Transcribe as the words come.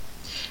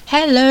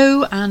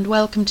Hello and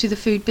welcome to the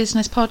Food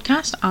Business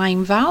Podcast.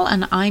 I'm Val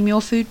and I'm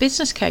your food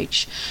business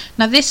coach.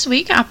 Now this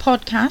week our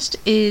podcast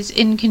is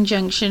in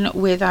conjunction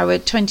with our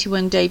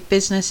 21-day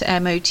Business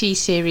MOT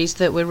series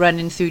that we're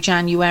running through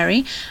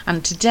January,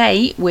 and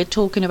today we're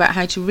talking about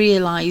how to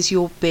realise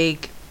your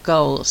big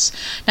goals.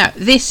 Now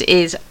this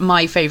is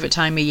my favourite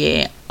time of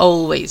year,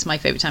 always my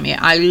favourite time of year.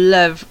 I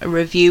love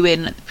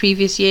reviewing the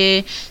previous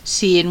year,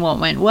 seeing what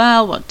went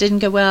well, what didn't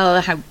go well,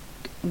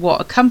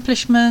 what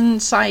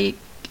accomplishments I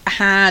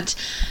had,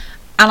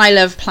 and I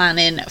love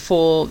planning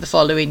for the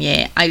following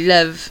year. I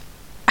love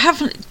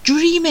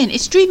dreaming.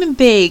 It's dreaming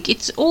big.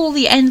 It's all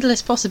the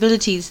endless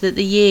possibilities that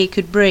the year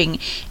could bring.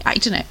 I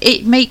don't know,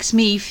 it makes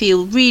me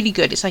feel really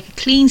good. It's like a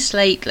clean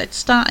slate. Let's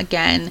start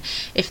again.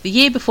 If the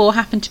year before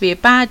happened to be a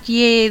bad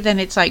year, then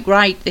it's like,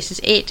 right, this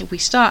is it. If we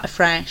start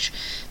afresh,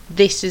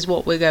 this is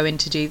what we're going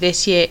to do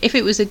this year. If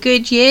it was a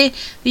good year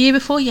the year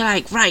before, you're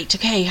like, right,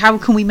 okay, how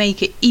can we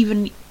make it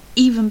even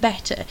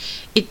better?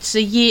 It's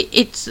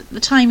the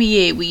time of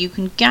year where you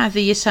can gather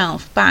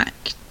yourself back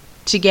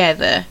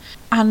together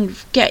and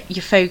get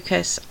your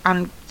focus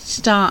and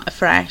start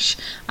afresh.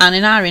 And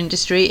in our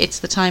industry, it's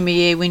the time of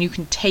year when you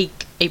can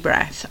take a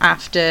breath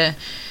after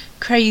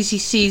crazy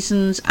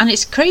seasons, and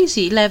it's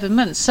crazy 11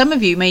 months. Some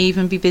of you may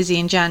even be busy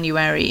in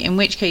January, in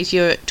which case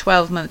you're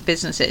 12-month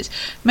businesses.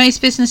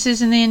 Most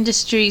businesses in the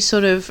industry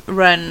sort of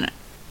run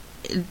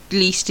at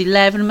least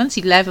 11 months.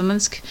 11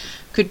 months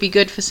could be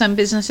good for some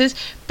businesses,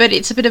 but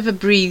it's a bit of a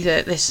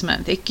breather this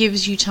month. It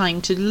gives you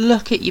time to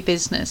look at your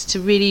business,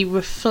 to really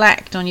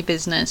reflect on your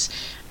business,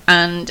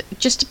 and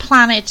just to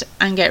plan it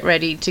and get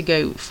ready to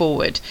go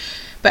forward.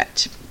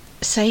 But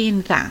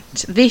saying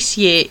that, this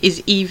year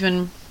is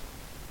even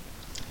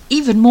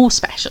more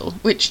special,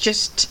 which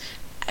just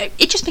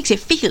makes it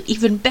feel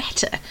even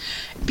better,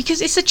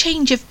 because it's a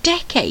change of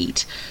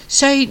decade.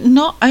 So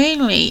not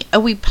only are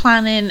we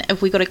planning,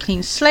 if we got a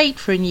clean slate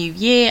for a new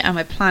year and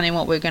we're planning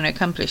what we're going to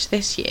accomplish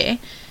this year,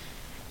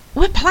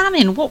 we're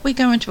planning what we're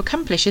going to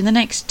accomplish in the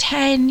next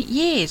 10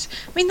 years.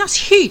 I mean,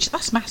 that's huge.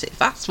 That's massive.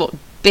 That's what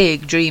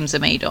big dreams are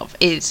made of,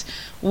 is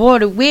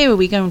where are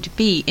we going to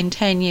be in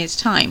 10 years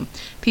time?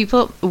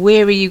 People,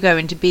 where are you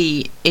going to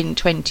be in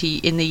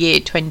the year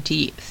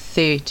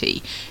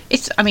 2030?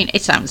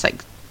 It sounds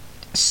like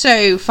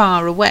so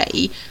far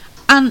away,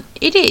 and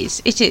it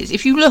is.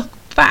 If you look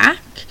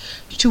back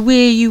to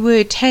where you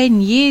were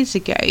 10 years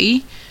ago,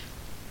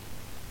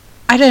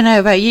 I don't know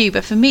about you,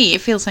 but for me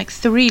it feels like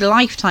 3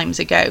 lifetimes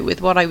ago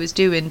with what I was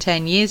doing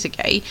 10 years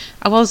ago.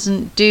 I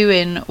wasn't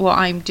doing what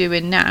I'm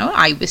doing now.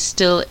 I was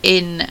still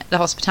in the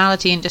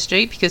hospitality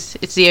industry because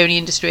it's the only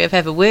industry I've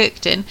ever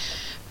worked in,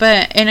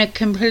 but in a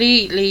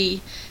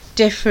completely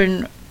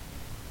different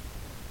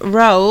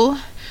role.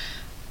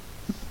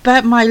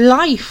 But my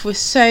life was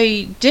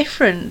so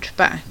different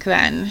back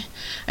then.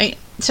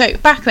 So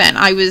back then,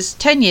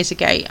 10 years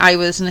ago, I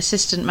was an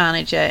assistant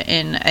manager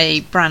in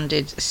a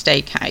branded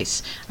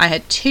steakhouse. I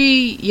had 2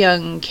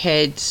 young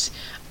kids,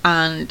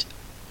 and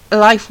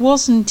life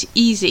wasn't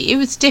easy. It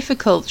was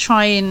difficult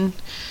trying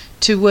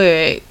to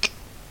work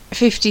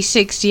 50,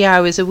 60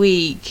 hours a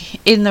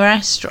week in the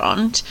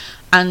restaurant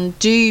and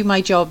do my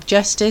job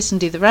justice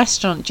and do the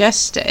restaurant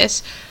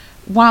justice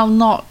while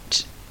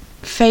not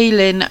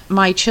failing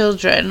my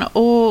children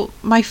or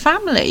my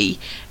family.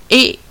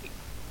 It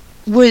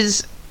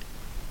was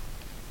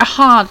a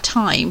hard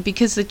time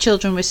because the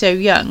children were so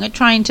young,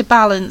 trying to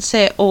balance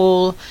it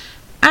all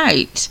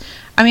out.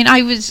 I mean,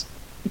 I was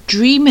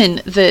dreaming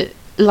that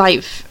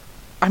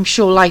I'm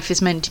sure life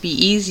is meant to be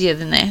easier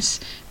than this,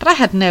 but I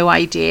had no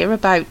idea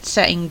about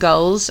setting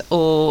goals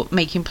or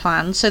making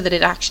plans so that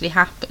it actually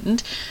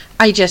happened.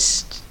 I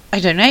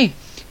don't know,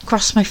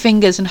 crossed my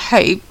fingers and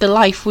hoped the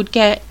life would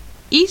get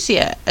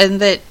easier and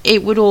that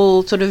it would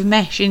all sort of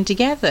mesh in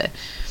together.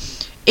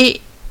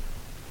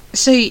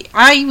 So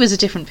I was a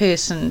different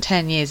person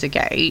 10 years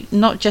ago,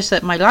 not just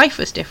that my life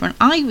was different,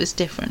 I was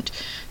different.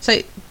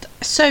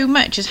 So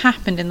much has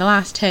happened in the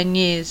last 10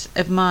 years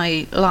of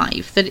my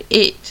life that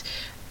it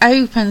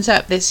opens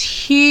up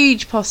this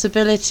huge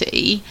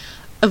possibility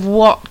of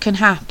what can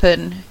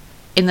happen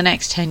in the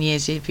next 10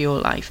 years of your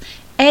life.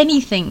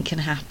 Anything can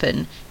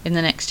happen in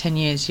the next 10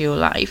 years of your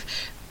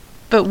life,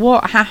 but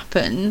what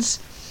happens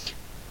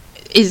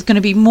is going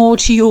to be more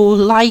to your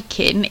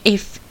liking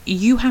if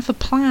you have a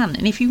plan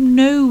and if you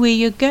know where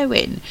you're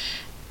going.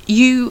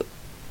 You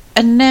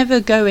are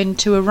never going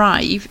to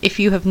arrive if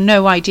you have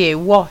no idea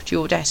what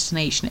your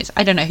destination is.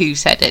 I don't know who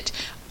said it,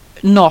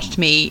 not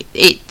me.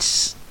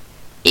 It's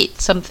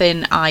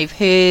something I've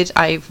heard,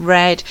 I've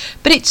read,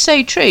 but it's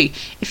so true.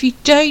 If you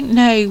don't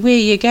know where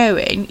you're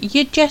going,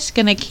 you're just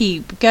going to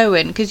keep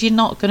going because you're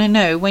not going to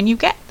know when you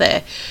get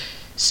there.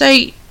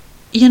 So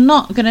you're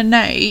not going to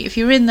know if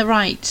you're in the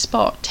right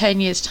spot 10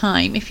 years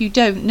time if you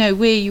don't know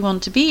where you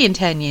want to be in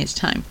 10 years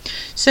time.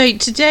 So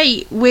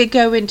today we're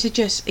going to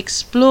just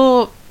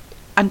explore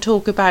and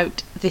talk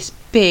about this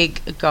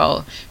big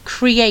goal.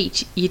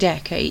 Create your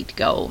decade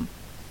goal.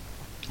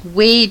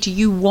 Where do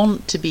you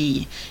want to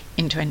be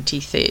in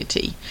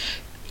 2030?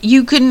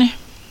 You can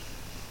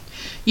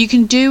You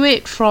can do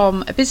it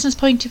from a business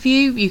point of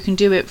view, you can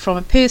do it from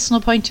a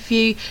personal point of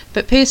view,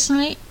 but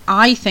personally,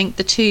 I think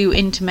the two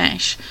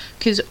intermesh,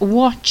 because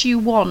what you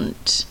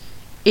want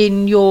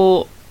in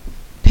your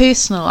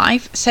personal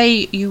life,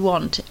 say you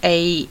want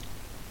a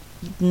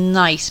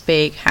nice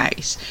big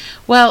house.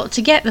 Well,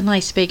 to get the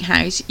nice big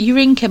house, your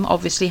income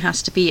obviously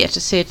has to be at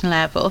a certain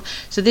level.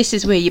 So this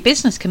is where your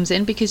business comes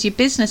in, because your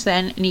business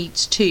then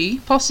needs to,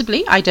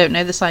 possibly, I don't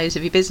know the size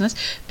of your business,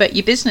 but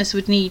your business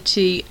would need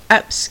to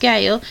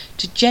upscale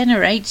to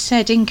generate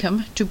said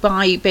income to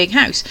buy a big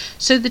house.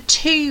 So the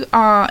two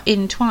are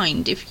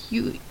entwined. If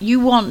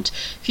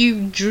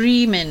you're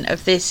dreaming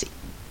of this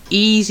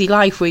easy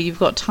life where you've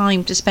got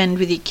time to spend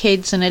with your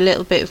kids and a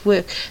little bit of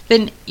work,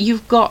 then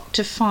you've got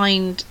to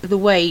find the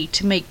way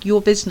to make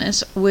your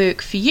business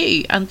work for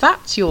you, and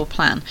that's your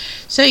plan.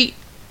 So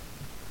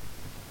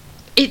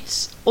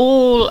it's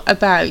all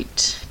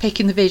about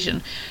picking the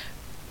vision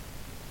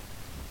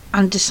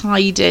and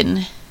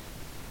deciding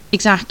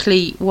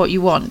exactly what you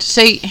want.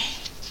 So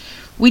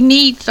we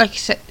need, like I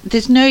said,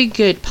 there's no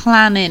good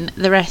planning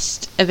the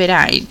rest of it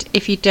out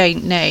if you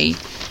don't know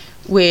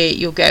where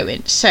you're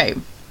going.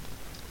 So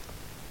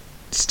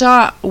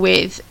start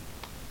with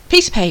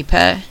piece of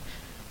paper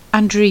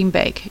and dream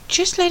big.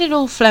 Just let it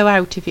all flow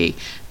out of you.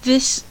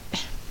 There's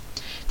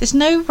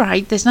no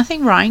right, there's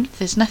nothing right,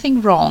 there's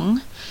nothing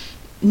wrong.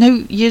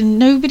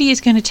 Nobody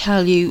is going to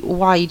tell you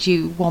why do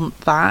you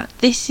want that.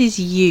 This is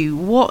you.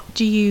 What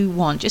do you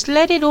want? Just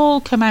let it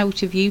all come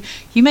out of you.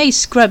 You may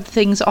scrub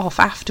things off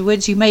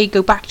afterwards. You may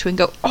go back to it and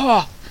go,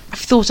 oh, I've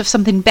thought of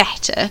something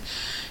better.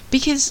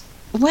 Because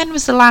when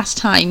was the last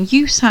time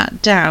you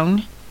sat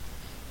down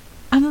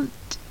and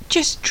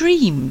just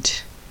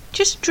dreamed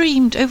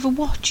over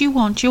what you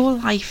want your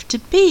life to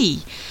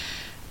be?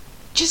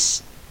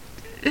 Just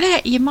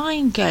let your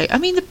mind go. I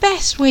mean, the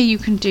best way you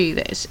can do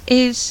this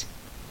is,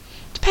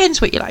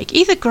 depends what you like.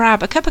 Either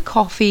grab a cup of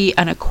coffee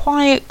and a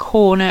quiet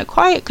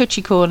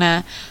cushy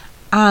corner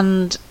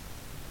and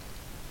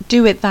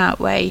do it that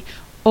way,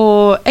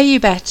 or are you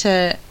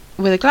better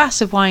with a glass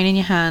of wine in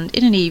your hand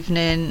in an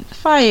evening,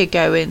 fire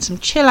going, some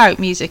chill out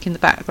music in the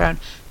background,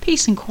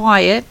 peace and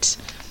quiet,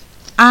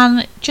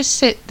 and just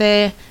sit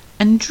there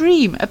and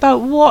dream about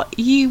what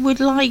you would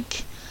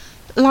like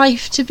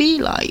life to be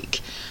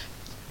like.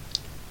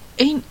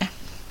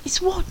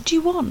 It's what do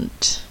you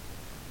want?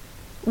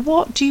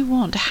 What do you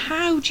want?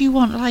 How do you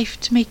want life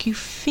to make you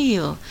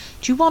feel?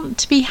 Do you want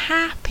to be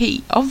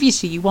happy?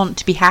 Obviously you want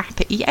to be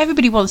happy.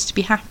 Everybody wants to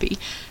be happy,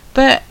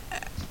 but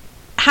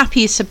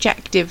happy is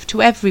subjective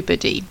to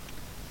everybody.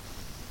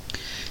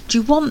 Do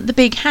you want the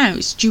big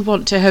house? Do you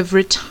want to have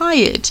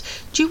retired?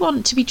 Do you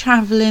want to be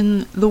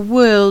travelling the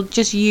world,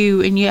 just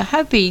you and your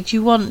hubby? Do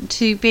you want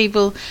to be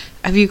able...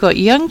 Have you got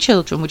young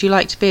children? Would you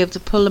like to be able to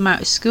pull them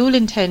out of school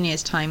in 10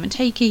 years' time and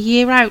take a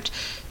year out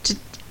to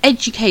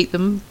educate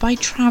them by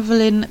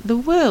travelling the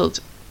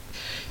world?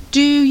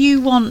 Do you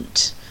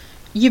want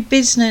your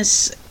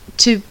business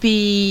to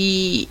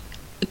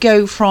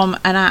go from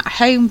an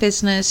at-home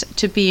business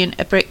to being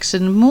a bricks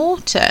and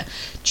mortar?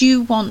 Do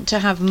you want to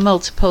have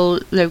multiple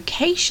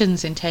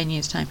locations in 10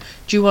 years' time?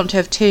 Do you want to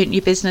have turned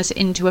your business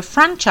into a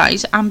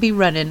franchise and be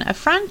running a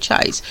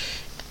franchise?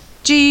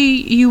 Do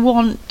you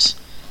want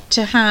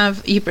to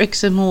have your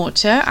bricks and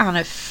mortar and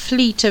a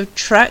fleet of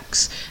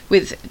trucks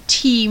with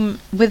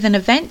an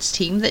events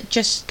team that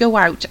just go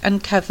out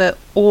and cover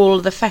all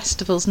the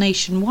festivals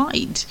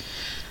nationwide?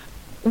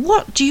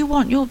 What do you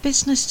want your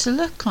business to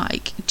look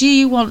like? Do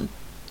you want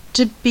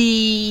to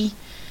be,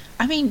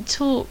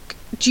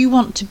 do you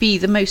want to be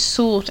the most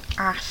sought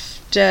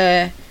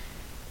after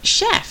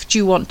chef? Do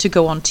you want to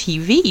go on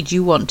TV? Do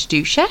you want to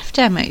do chef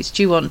demos?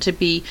 Do you want to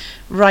be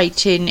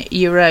writing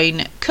your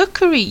own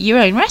cookery, your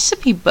own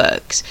recipe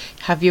books,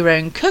 have your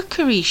own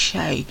cookery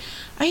show?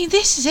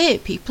 This is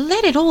it, people.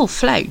 Let it all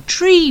flow.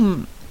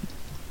 Dream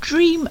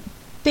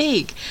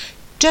big.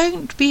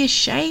 Don't be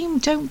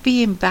ashamed. Don't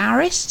be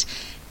embarrassed.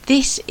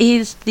 This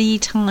is the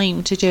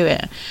time to do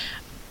it.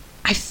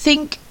 I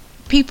think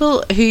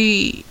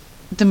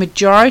the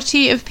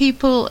majority of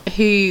people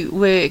who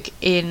work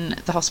in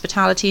the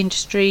hospitality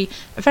industry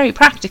are very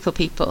practical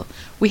people.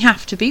 We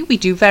have to be. We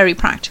do very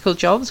practical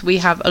jobs. We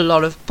have a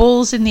lot of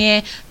balls in the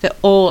air that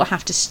all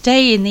have to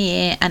stay in the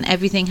air and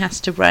everything has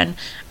to run.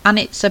 And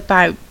it's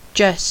about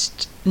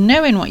just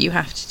knowing what you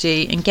have to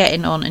do and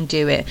getting on and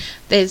do it.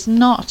 There's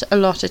not a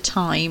lot of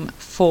time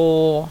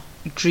for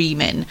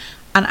dreaming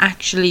and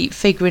actually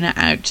figuring it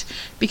out,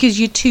 because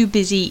you're too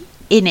busy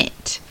in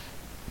it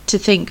to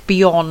think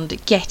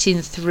beyond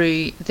getting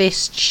through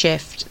this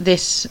shift,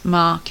 this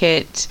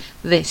market,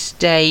 this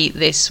day,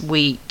 this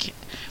week,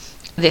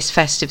 this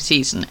festive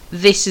season.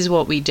 This is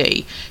what we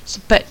do.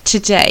 But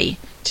today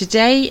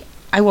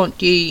I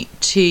want you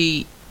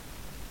to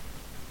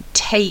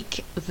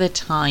take the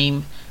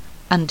time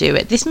and do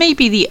it. This may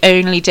be the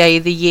only day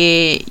of the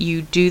year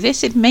you do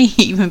this. It may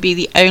even be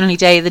the only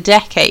day of the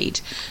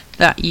decade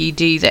that you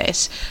do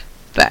this.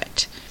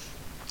 But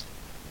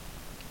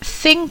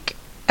think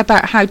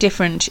about how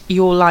different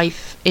your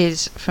life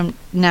is from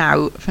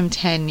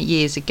 10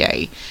 years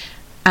ago,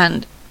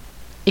 and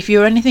if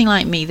you're anything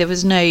like me, there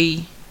was no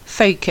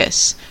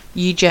focus.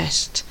 You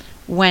just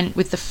went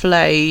with the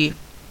flow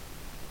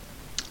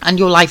and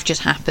your life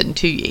just happened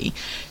to you.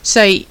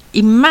 So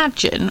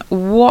imagine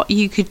what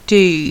you could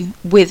do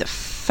with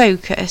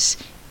focus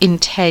in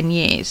 10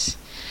 years.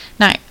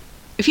 Now,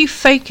 if you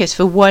focus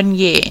for 1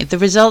 year, the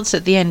results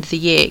at the end of the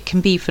year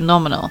can be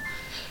phenomenal.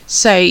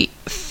 So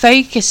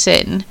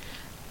focusing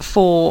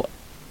for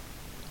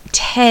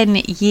 10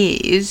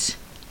 years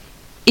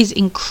is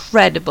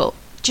incredible.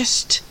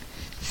 Just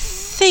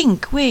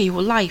think where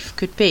your life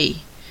could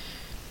be.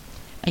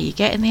 Are you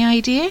getting the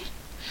idea?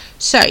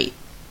 So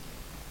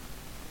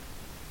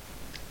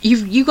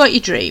you got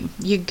your dream.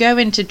 You're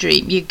going to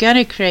dream. You're going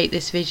to create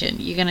this vision.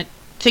 You're going to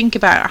think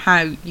about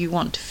how you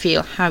want to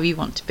feel, how you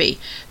want to be.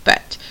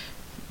 But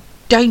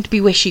don't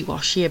be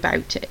wishy-washy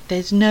about it.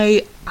 There's no,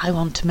 I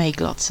want to make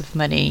lots of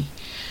money.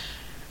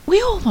 We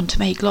all want to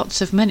make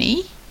lots of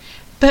money.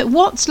 But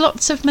what's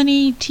lots of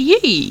money to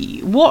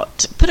you?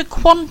 Put a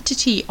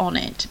quantity on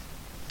it.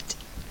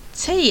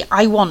 Say,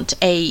 I want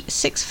a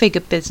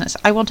 6-figure business.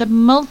 I want a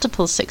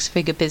multiple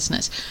 6-figure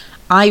business.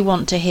 I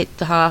want to hit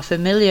the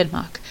 500,000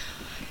 mark.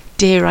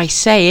 Dare I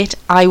say it,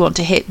 I want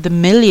to hit the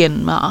 1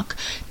 million mark.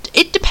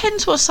 It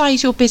depends what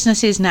size your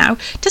business is now.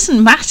 It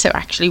doesn't matter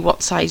actually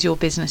what size your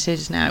business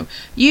is now.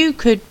 You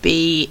could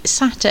be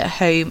sat at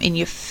home in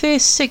your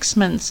first 6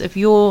 months of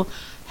your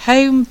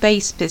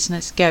home-based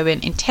business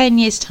going, in 10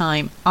 years'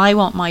 time, I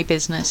want my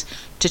business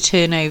to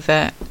turn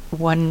over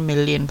 £1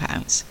 million.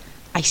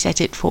 I said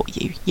it for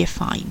you. You're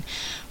fine.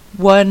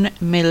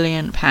 £1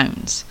 million.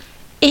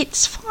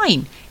 It's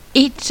fine.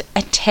 It's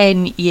a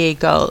 10-year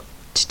goal.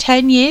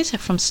 10 years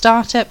from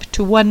startup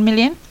to 1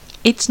 million.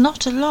 It's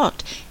not a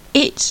lot.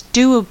 It's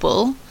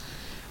doable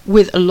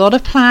with a lot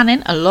of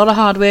planning, a lot of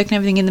hard work and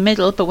everything in the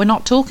middle, but we're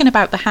not talking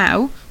about the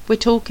how. We're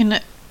talking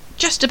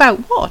just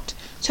about what.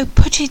 So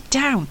put it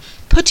down.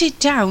 Put it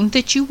down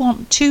that you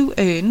want to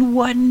earn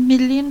 £1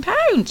 million.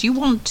 You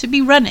want to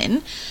be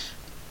running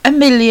 £1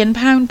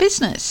 million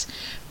business.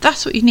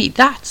 That's what you need.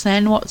 That's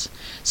then what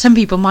some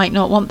people might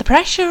not want, the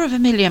pressure of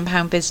 £1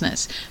 million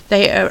business.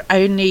 They are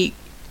only,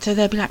 so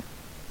they'll be like,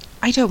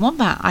 I don't want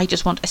that. I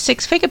just want a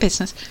 6-figure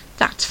business.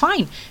 That's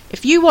fine.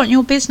 If you want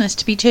your business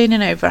to be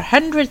turning over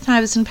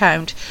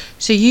 £100,000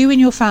 so you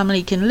and your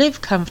family can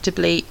live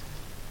comfortably,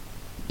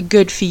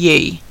 good for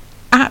you.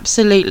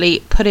 Absolutely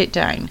put it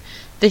down.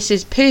 This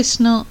is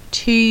personal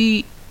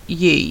to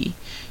you.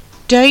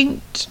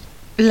 Don't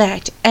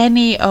let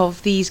any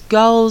of these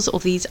goals or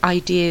these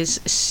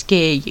ideas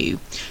scare you.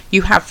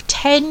 You have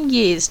 10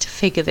 years to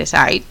figure this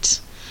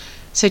out.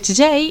 So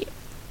today,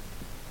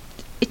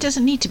 it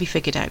doesn't need to be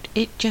figured out.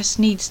 It just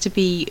needs to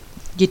be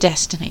your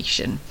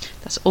destination.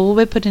 That's all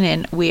we're putting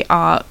in. We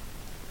are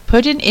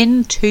putting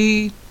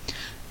into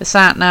the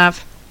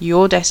sat-nav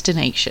your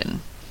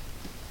destination.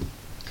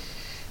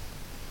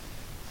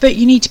 But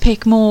you need to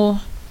pick more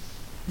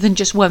than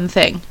just one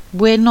thing.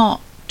 We're not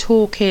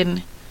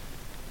talking,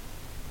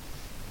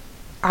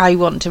 I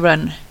want to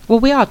run. Well,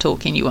 we are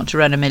talking you want to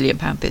run £1 million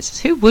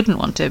business. Who wouldn't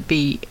want to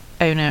be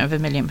owner of £1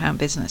 million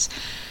business?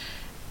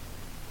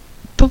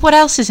 But what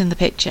else is in the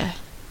picture?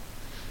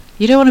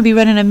 You don't want to be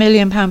running £1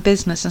 million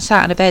business and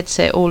sat in a bed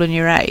sit all on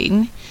your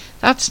own.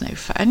 That's no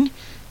fun.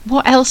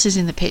 What else is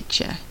in the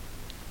picture?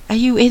 Are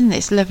you in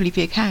this lovely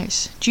big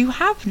house? Do you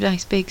have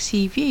nice big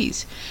sea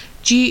views?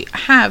 Do you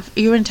have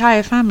your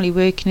entire family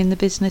working in the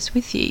business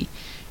with you?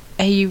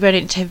 Are you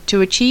running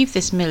to achieve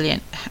this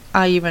million?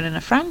 Are you running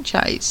a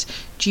franchise?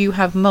 Do you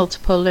have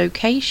multiple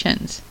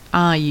locations?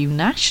 Are you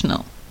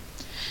national?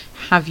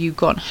 Have you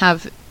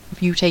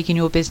taken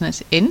your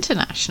business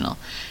international?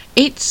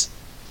 It's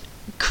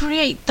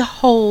create the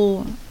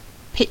whole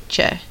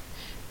picture,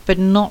 but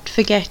not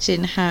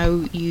forgetting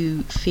how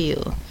you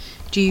feel.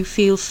 Do you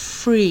feel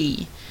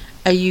free?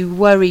 Are you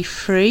worry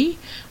free?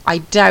 I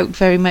doubt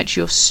very much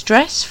you're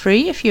stress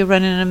free if you're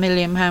running a £1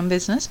 million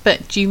business,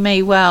 but you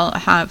may well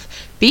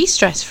be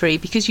stress free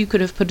because you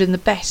could have put in the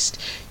best.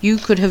 You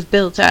could have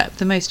built up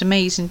the most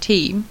amazing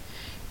team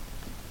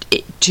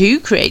to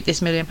create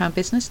this £1 million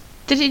business.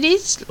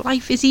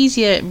 Life is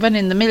easier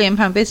running the £1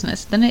 million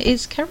business than it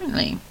is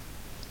currently.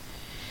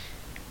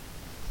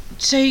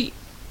 So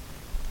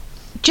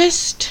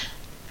just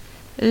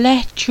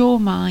let your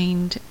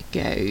mind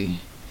go.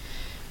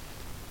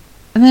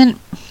 And then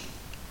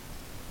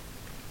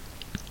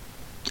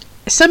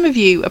some of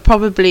you are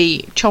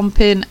probably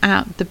chomping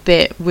at the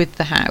bit with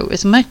the how.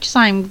 As much as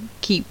I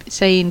keep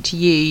saying to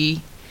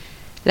you,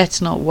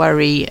 let's not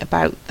worry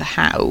about the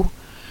how,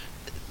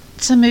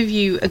 some of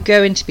you are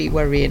going to be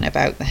worrying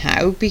about the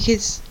how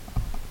because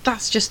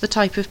that's just the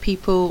type of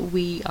people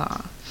we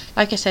are.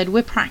 Like I said,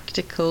 we're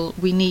practical.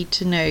 We need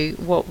to know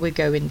what we're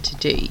going to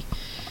do.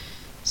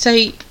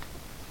 So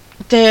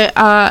there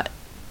are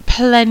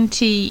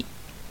plenty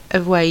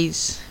of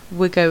ways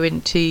we're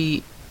going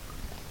to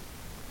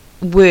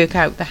work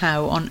out the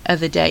how on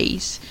other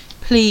days.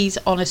 Please,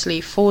 honestly,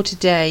 for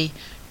today,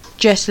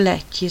 just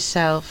let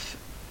yourself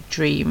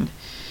dream.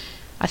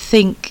 I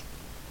think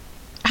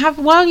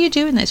while you're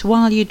doing this,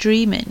 while you're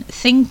dreaming,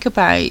 think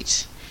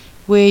about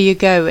where you're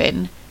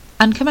going,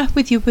 and come up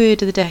with your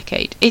word of the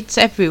decade. It's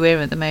everywhere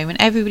at the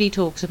moment. Everybody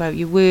talks about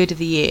your word of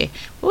the year.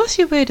 What's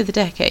your word of the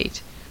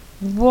decade?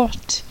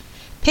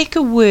 Pick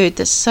a word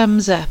that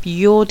sums up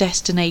your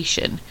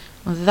destination.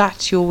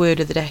 That's your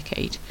word of the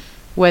decade.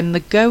 When the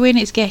going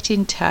is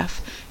getting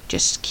tough,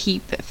 just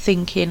keep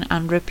thinking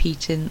and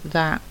repeating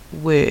that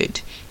word.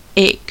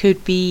 It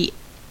could be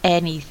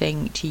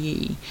anything to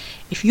you.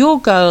 If your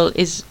goal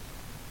is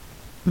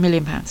 £1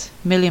 million, £1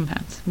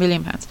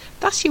 million,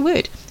 that's your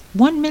word.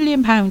 £1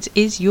 million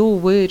is your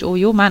word or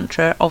your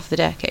mantra of the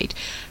decade.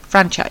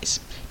 Franchise.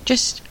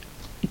 Just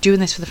doing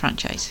this for the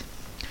franchise.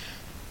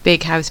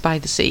 Big house by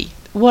the sea.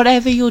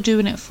 Whatever you're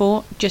doing it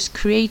for, just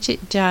create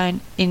it down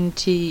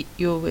into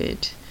your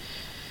word.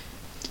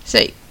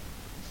 So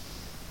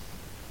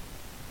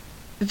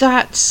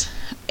that's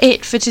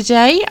it for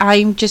today.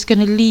 I'm just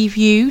going to leave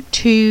you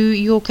to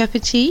your cup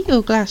of tea,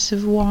 your glass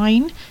of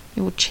wine,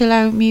 your chill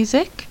out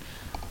music,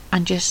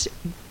 and just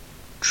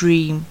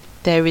dream.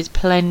 There is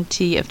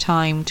plenty of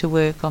time to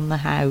work on the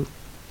how.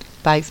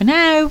 Bye for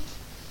now.